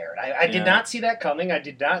even aired. I did not see that coming. I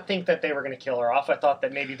did not think that they were going to kill her off. I thought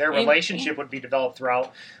that maybe their relationship would be developed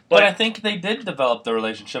throughout. But I think they did develop the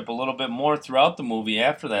relationship a little bit more throughout the movie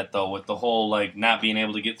after that, though, with the whole, like, not being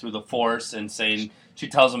able to get through the Force and saying, she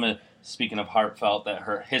tells him, speaking of heartfelt,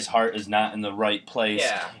 that his heart is not in the right place.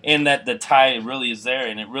 Yeah. And that the tie really is there,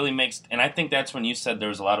 and it really makes, and I think that's when you said there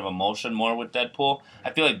was a lot of emotion more with Deadpool. I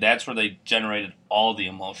feel like that's where they generated all the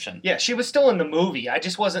emotion. Yeah, she was still in the movie. I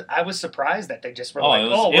was surprised that they just were we're it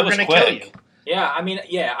going was to kill quick. you. Yeah, I mean,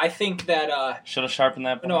 I think that... Should have sharpened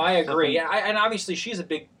that. No, I agree. And obviously she's a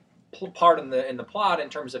big part in the plot in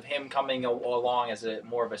terms of him coming along as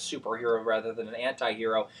more of a superhero rather than an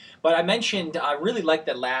anti-hero. But I mentioned I really liked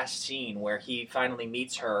the last scene where he finally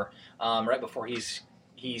meets her right before he's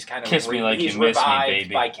kind of Kiss me like he's you miss me, revived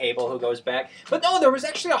baby. by Cable, who goes back. But no, there was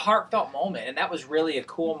actually a heartfelt moment, and that was really a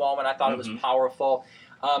cool moment. I thought it was powerful.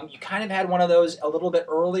 You kind of had one of those a little bit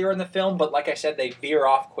earlier in the film, but like I said, they veer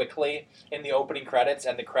off quickly in the opening credits,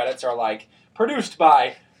 and the credits are like, produced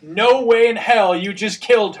by... No way in hell you just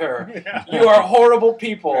killed her. Yeah. You are horrible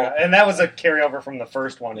people. Yeah, and that was a carryover from the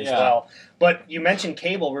first one as well. But you mentioned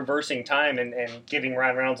Cable reversing time and giving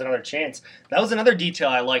Ryan Reynolds another chance. That was another detail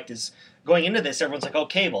I liked is going into this, everyone's like, oh,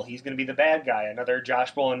 Cable, he's going to be the bad guy, another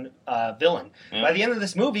Josh Brolin villain. Yeah. By the end of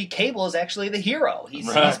this movie, Cable is actually the hero. He's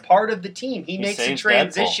part of the team. He makes a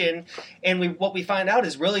transition, and what we find out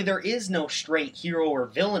is really there is no straight hero or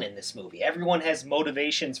villain in this movie. Everyone has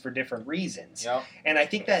motivations for different reasons. Yep. And I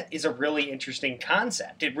think that is a really interesting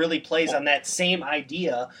concept. It really plays on that same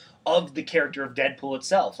idea of the character of Deadpool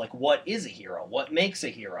itself. Like, what is a hero? What makes a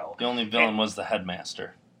hero? The only villain was the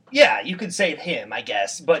headmaster. Yeah, you could say him, I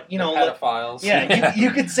guess, but you know, pedophiles. yeah,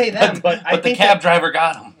 you could say them, but I But the think cab driver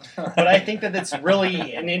got him. but I think that it's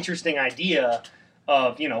really an interesting idea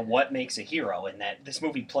of, you know, what makes a hero, and that this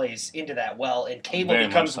movie plays into that well, and Cable Very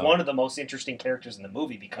much becomes so. one of the most interesting characters in the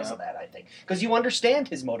movie because of that, I think. Because you understand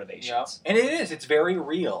his motivations. And it is. It's very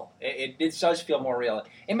real. It does feel more real.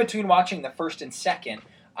 In between watching the first and second,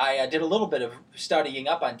 I did a little bit of studying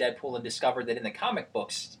up on Deadpool and discovered that in the comic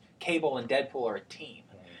books, Cable and Deadpool are a team.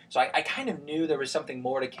 So I kind of knew there was something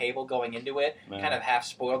more to Cable going into it. Yeah. Kind of half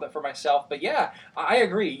spoiled it for myself. But yeah, I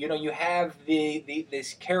agree. You know, you have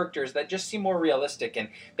these characters that just seem more realistic, and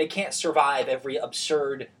they can't survive every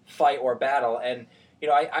absurd fight or battle. And you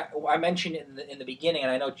know, I mentioned it in the beginning,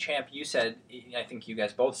 and I know, Champ, you said, I think you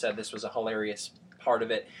guys both said this was a hilarious part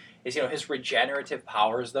of it, is, you know, his regenerative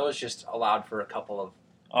powers. Those just allowed for a couple of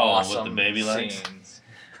awesome with the baby legs. scenes.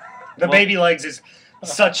 The Well- baby legs is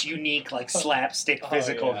such unique, like, slapstick Oh,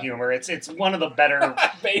 physical yeah. humor. It's one of the better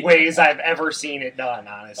ways I've ever seen it done,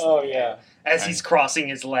 honestly. Oh, yeah. As he's crossing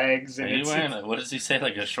his legs. Are And you wearing what does he say?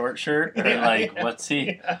 Like a short shirt, or Yeah, like yeah. what's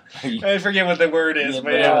he? Yeah. Are you- I forget what the word is, Yeah, but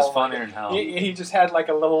but yeah. it was funnier than hell. He just had like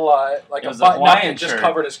a little, like It a was a button up Hawaiian that just shirt.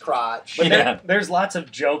 covered his crotch. But Yeah. there's lots of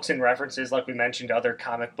jokes and references, like we mentioned, to other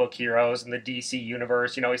comic book heroes in the DC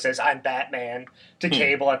universe. You know, he says, "I'm Batman" to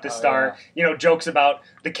Cable at the Oh, start. You know, jokes about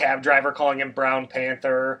the cab driver calling him Brown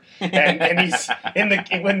Panther, and he's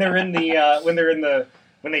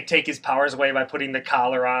when they take his powers away by putting the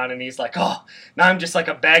collar on, and he's like, "Oh, now I'm just like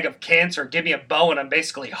a bag of cancer. Give me a bow, and I'm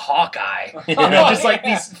basically Hawkeye." You know, just like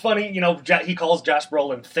these funny. You know, he calls Josh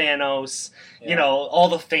Brolin Thanos. You know, all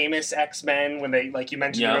the famous X-Men, when they, like you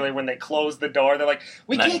mentioned Yeah. earlier, when they close the door, they're like,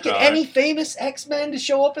 we can't get Nightcrawler. any famous X-Men to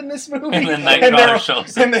show up in this movie. And then they're- Nightcrawler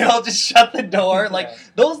shows up. and they all just shut the door. Like, Yeah.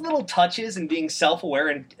 those little touches and being self-aware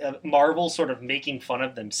and Marvel sort of making fun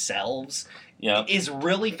of themselves Yep. is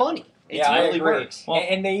really funny. It Yeah, I really agree. works. Well-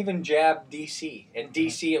 And they even jab DC. And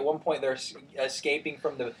DC, at one point, they're escaping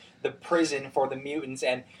from the prison for the mutants.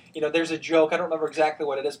 And, you know, there's a joke, I don't remember exactly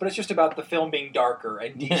what it is, but it's just about the film being darker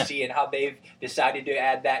and DC and how they've decided to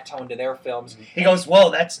add that tone to their films. He goes,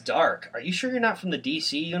 "Whoa, that's dark. Are you sure you're not from the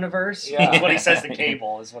DC universe?" Yeah. That's what he says to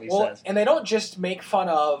Cable, is what he Well, says. and they don't just make fun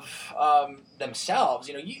of themselves.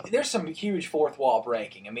 You know, there's some huge fourth wall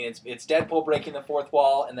breaking. I mean, it's Deadpool breaking the fourth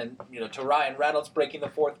wall, and then, you know, to Ryan Reynolds breaking the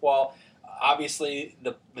fourth wall. Obviously,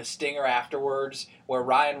 the stinger afterwards, where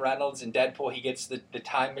Ryan Reynolds and Deadpool, he gets the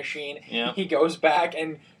time machine. Yep. He goes back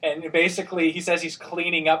and basically he says he's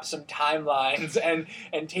cleaning up some timelines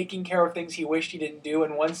and taking care of things he wished he didn't do.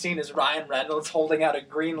 And one scene is Ryan Reynolds holding out a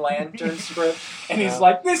Green Lantern script, and he's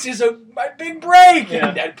like, "This is my big break!" Yeah.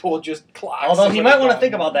 And Deadpool just clocks. Although him he with might a want to gun.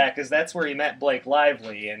 think about that, because that's where he met Blake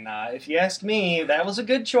Lively. And if you ask me, that was a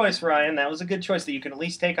good choice, Ryan. That was a good choice that you can at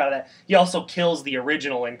least take out of that. He also kills the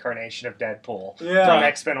original incarnation of Deadpool Yeah. from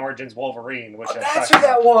X-Men Origins Wolverine, which Oh, I that's talked who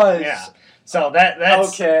that about. was. Yeah. So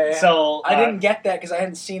that's Okay. So I didn't get that because I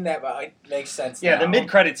hadn't seen that, but it makes sense. Yeah, now. the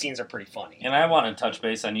mid-credit scenes are pretty funny. And I want to touch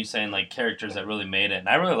base on you saying like characters that really made it. And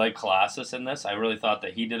I really like Colossus in this. I really thought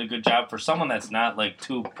that he did a good job for someone that's not like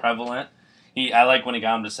too prevalent. I like when he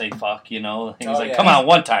got him to say fuck, you know. He's Oh, like, yeah. come on,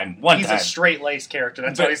 one time. He's a straight-laced character.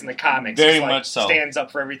 That's why he's in the comics. Very He's like, much so. Stands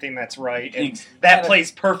up for everything that's right. And Ex- that Kinda-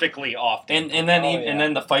 plays perfectly off. And then Oh, yeah. and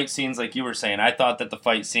then the fight scenes, like you were saying, I thought that the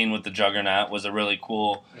fight scene with the Juggernaut was a really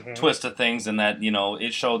cool Mhm. twist of things, and that, you know,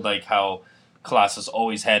 it showed like how Colossus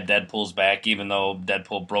always had Deadpool's back, even though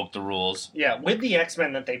Deadpool broke the rules. Yeah, with the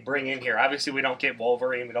X-Men that they bring in here, obviously we don't get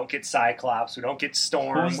Wolverine, we don't get Cyclops, we don't get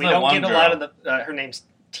Storm, Who's we the don't one get a lot of girl? the. Her name's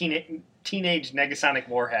Teenage Negasonic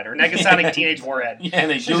Warhead, or Negasonic Teenage Warhead. Yeah,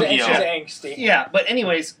 they she's Yu-Gi-Oh. angsty. Yeah, but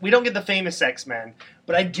anyways, we don't get the famous X-Men.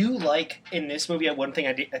 But I do like, in this movie, one thing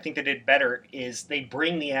I think they did better is they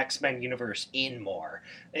bring the X-Men universe in more.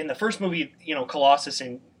 In the first movie, you know, Colossus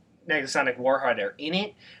and Negasonic Warhead are in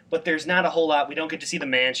it, but there's not a whole lot. We don't get to see the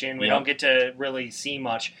mansion. We Yep. don't get to really see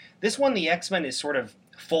much. This one, the X-Men is sort of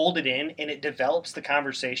folded in, and it develops the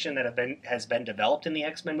conversation that has been developed in the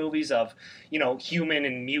X-Men movies of, you know, human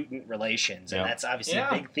and mutant relations, and Yeah. that's obviously Yeah.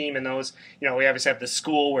 a big theme in those. You know, we obviously have the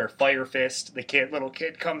school where Fire Fist, the little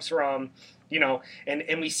kid, comes from. You know, and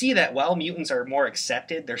we see that while mutants are more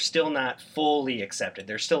accepted, they're still not fully accepted.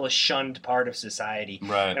 They're still a shunned part of society.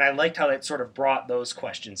 Right. And I liked how that sort of brought those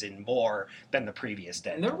questions in more than the previous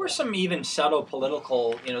Deadpool. And there were some even subtle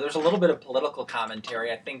political, you know, there's a little bit of political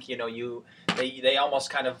commentary. I think, you know, you They almost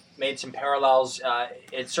kind of made some parallels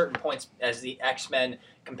at certain points as the X-Men,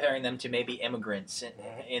 comparing them to maybe immigrants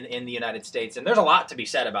in the United States. And there's a lot to be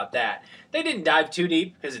said about that. They didn't dive too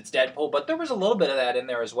deep because it's Deadpool, but there was a little bit of that in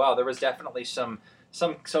there as well. There was definitely some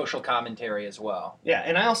social commentary as well. Yeah,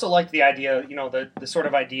 and I also like the idea, the sort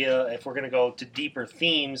of idea, if we're going to go to deeper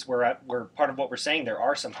themes, where part of what we're saying, there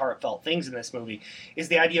are some heartfelt things in this movie, is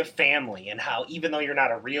the idea of family, and how even though you're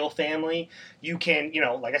not a real family, you can,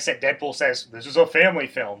 like I said, Deadpool says, this is a family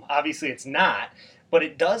film. Obviously it's not, but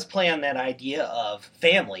it does play on that idea of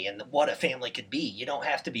family and what a family could be. You don't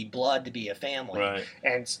have to be blood to be a family. Right.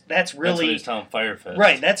 And that's really... That's what he's telling Fire Fist.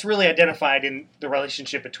 Right, that's really identified in the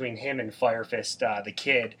relationship between him and Fire Fist, the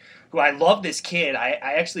kid, who I love this kid. I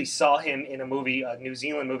actually saw him in a New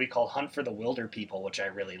Zealand movie called Hunt for the Wilder People, which I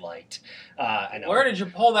really liked. I know. Where did you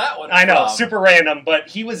pull that one I know, from? super random, but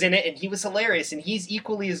he was in it, and he was hilarious, and he's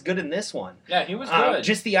equally as good in this one. Yeah, he was good.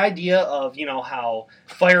 Just the idea of, how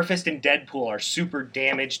Fire Fist and Deadpool are super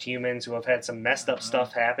damaged humans who have had some messed up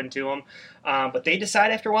stuff happen to them, but they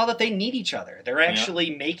decide after a while that they need each other. They're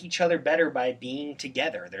actually make each other better by being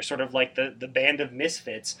together. They're sort of like the band of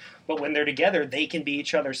misfits, but when they're together, they can be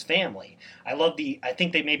each other's family. I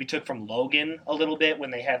think they maybe took from Logan a little bit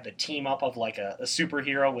when they have the team up of like a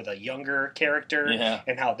superhero with a younger character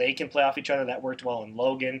and how they can play off each other. That worked well in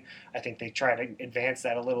Logan. I think they try to advance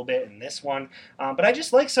that a little bit in this one. But I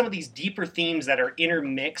just like some of these deeper themes that are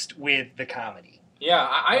intermixed with the comedy. Yeah,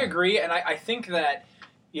 I agree, and I think that,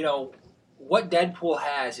 what Deadpool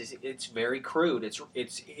has is it's very crude.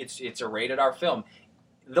 It's a rated R film.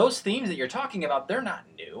 Those themes that you're talking about, they're not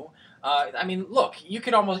new. Look, you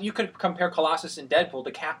could compare Colossus and Deadpool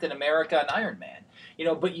to Captain America and Iron Man.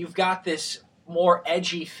 But you've got this more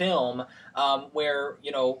edgy film where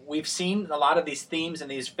we've seen a lot of these themes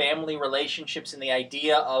and these family relationships and the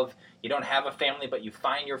idea of you don't have a family but you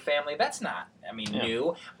find your family. That's not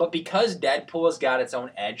new. But because Deadpool has got its own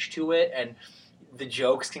edge to it and the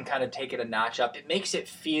jokes can kind of take it a notch up, it makes it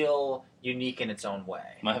feel unique in its own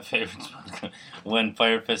way. My favorite's when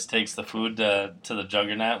Fire Fist takes the food to the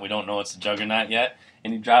Juggernaut. We don't know it's the Juggernaut yet.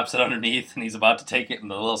 And he drops it underneath, and he's about to take it, and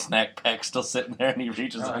the little snack pack's still sitting there, and he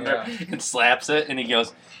reaches under and slaps it, and he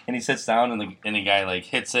goes, and he sits down, and the guy,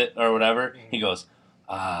 hits it or whatever. He goes,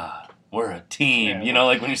 we're a team. Yeah.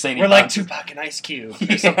 Like when you say... We're like Tupac and Ice Cube,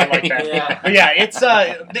 or something like that. But yeah, it's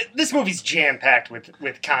this movie's jam-packed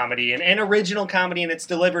with comedy, and original comedy, and it's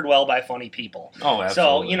delivered well by funny people. Oh,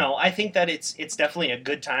 absolutely. So, I think that it's definitely a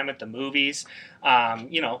good time at the movies.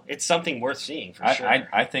 It's something worth seeing, for sure.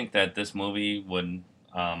 I think that this movie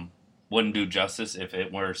wouldn't do justice if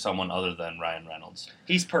it were someone other than Ryan Reynolds.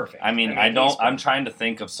 He's perfect. I'm trying to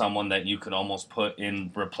think of someone that you could almost put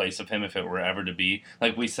in replace of him if it were ever to be.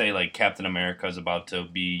 Like we say, Captain America is about to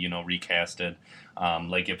be, recasted.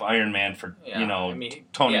 If Iron Man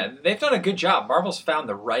Tony... Yeah, they've done a good job. Marvel's found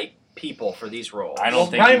the right people for these roles. I don't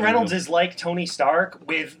think Ryan Reynolds is like Tony Stark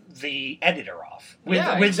with the editor off.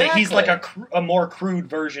 Exactly. He's like a more crude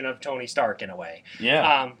version of Tony Stark in a way.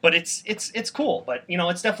 Yeah. But it's cool. But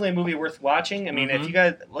it's definitely a movie worth watching. If you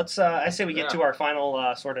guys, let's. I say we get to our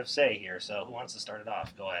final sort of say here. So who wants to start it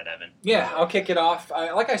off? Go ahead, Evan. Yeah, I'll kick it off.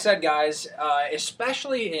 Like I said, guys,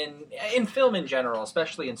 especially in film in general,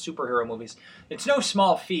 especially in superhero movies, it's no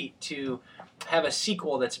small feat to have a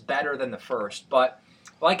sequel that's better than the first. But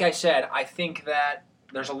like I said, I think that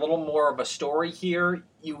there's a little more of a story here.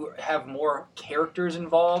 You have more characters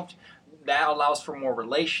involved. That allows for more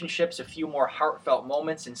relationships, a few more heartfelt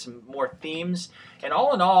moments, and some more themes. And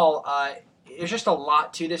all in all, there's just a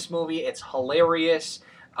lot to this movie. It's hilarious.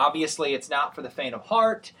 Obviously, it's not for the faint of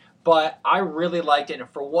heart, but I really liked it. And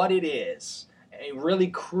for what it is, a really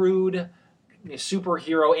crude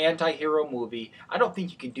superhero, anti-hero movie, I don't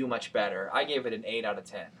think you can do much better. I gave it an 8 out of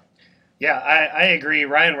 10. Yeah, I agree.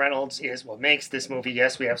 Ryan Reynolds is what makes this movie.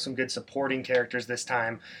 Yes, we have some good supporting characters this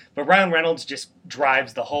time, but Ryan Reynolds just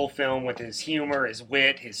drives the whole film with his humor, his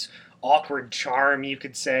wit, his awkward charm, you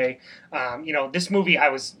could say. This movie, I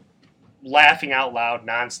was laughing out loud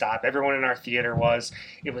nonstop. Everyone in our theater was.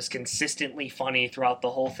 It was consistently funny throughout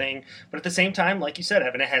the whole thing. But at the same time, like you said,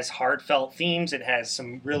 Evan, it has heartfelt themes. It has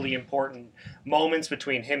some really important moments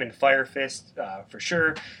between him and Fire Fist, for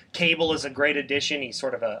sure. Cable is a great addition. He's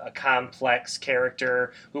sort of a complex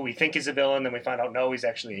character who we think is a villain, then we find out, no, he's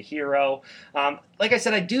actually a hero. Like I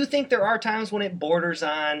said, I do think there are times when it borders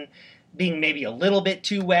on being maybe a little bit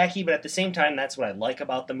too wacky, but at the same time, that's what I like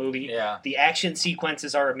about the movie. Yeah. The action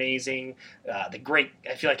sequences are amazing. I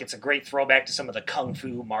feel like it's a great throwback to some of the kung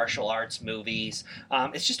fu martial arts movies.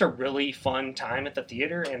 It's just a really fun time at the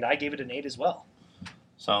theater, and I gave it an 8 as well.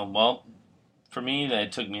 So, for me,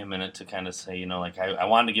 it took me a minute to kind of say, like I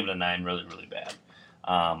wanted to give it a 9 really, really bad.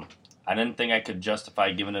 I didn't think I could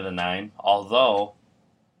justify giving it a 9, although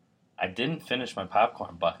I didn't finish my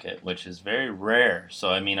popcorn bucket, which is very rare. So,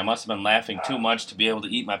 I mean, I must have been laughing too much to be able to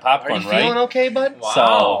eat my popcorn, Are you feeling okay, bud?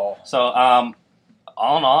 Wow. So,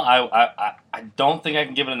 all in all, I don't think I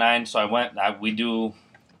can give it a 9. So I went 8.5,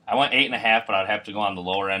 but I'd have to go on the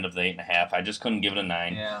lower end of the 8.5. I just couldn't give it a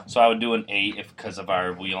 9. Yeah. So I would do an 8 because of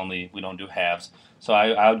we don't do halves. So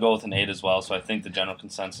I would go with an 8 as well. So I think the general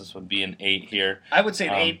consensus would be an 8 here. I would say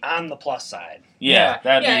an 8 on the plus side. Yeah,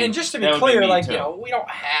 and just to be clear, like, we don't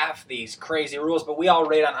have these crazy rules, but we all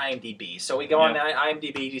rate on IMDb. So we go on the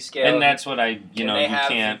IMDb scale. And that's what they have,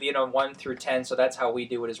 can't. 1 through 10, so that's how we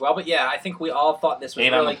do it as well. But yeah, I think we all thought this was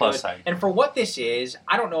 8 really on the plus good. side. And for what this is,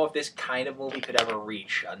 I don't know if this kind of movie could ever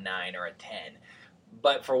reach a 9 or a 10.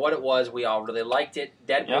 But for what it was, we all really liked it.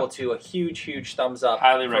 Deadpool 2, a huge, huge thumbs up.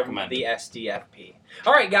 Highly from recommend the SDFP.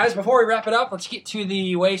 All right, guys, before we wrap it up, let's get to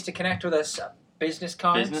the ways to connect with us. Business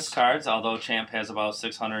cards. Business cards, although Champ has about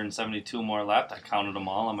 672 more left. I counted them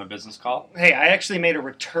all on my business call. Hey, I actually made a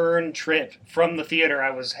return trip from the theater. I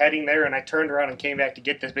was heading there, and I turned around and came back to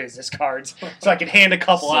get the business cards so I could hand a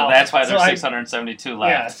couple out. So that's why there's 672 left.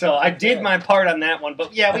 Yeah, so I did my part on that one.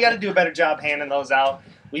 But yeah, we got to do a better job handing those out.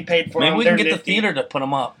 We paid for them. Maybe we can They're get nifty. the theater to put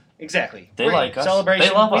them up. Exactly. They Great. like us. Celebration.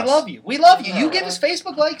 They love we us. love you. We love you. You give us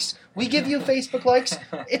Facebook likes. We give you Facebook likes.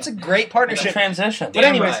 It's a great It's a partnership. transition. But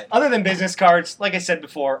anyways, right. other than business cards, like I said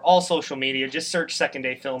before, all social media, just search Second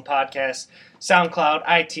Day Film Podcast, SoundCloud,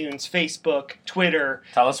 iTunes, Facebook, Twitter.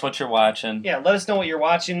 Tell us what you're watching. Yeah, let us know what you're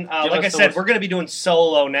watching. Like us I the said, worst- we're going to be doing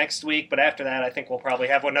Solo next week, but after that, I think we'll probably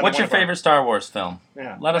have another What's one your of our- favorite Star Wars film?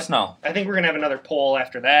 Yeah. Let us know. I think we're going to have another poll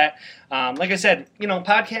after that. Like I said,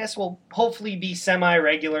 podcasts will hopefully be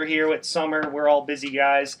semi-regular here with summer. We're all busy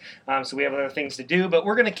guys, so we have other things to do. But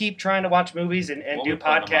we're going to keep trying to watch movies and We'll do be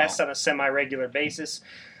putting them podcasts out. on a semi-regular basis.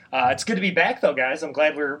 It's good to be back, though, guys. I'm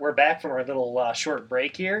glad we're back from our little short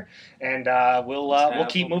break here, and we'll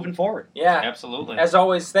keep moving forward. Yeah. Absolutely. As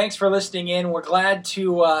always, thanks for listening in. We're glad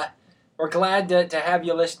to have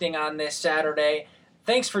you listening on this Saturday.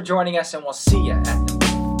 Thanks for joining us, and we'll see you at the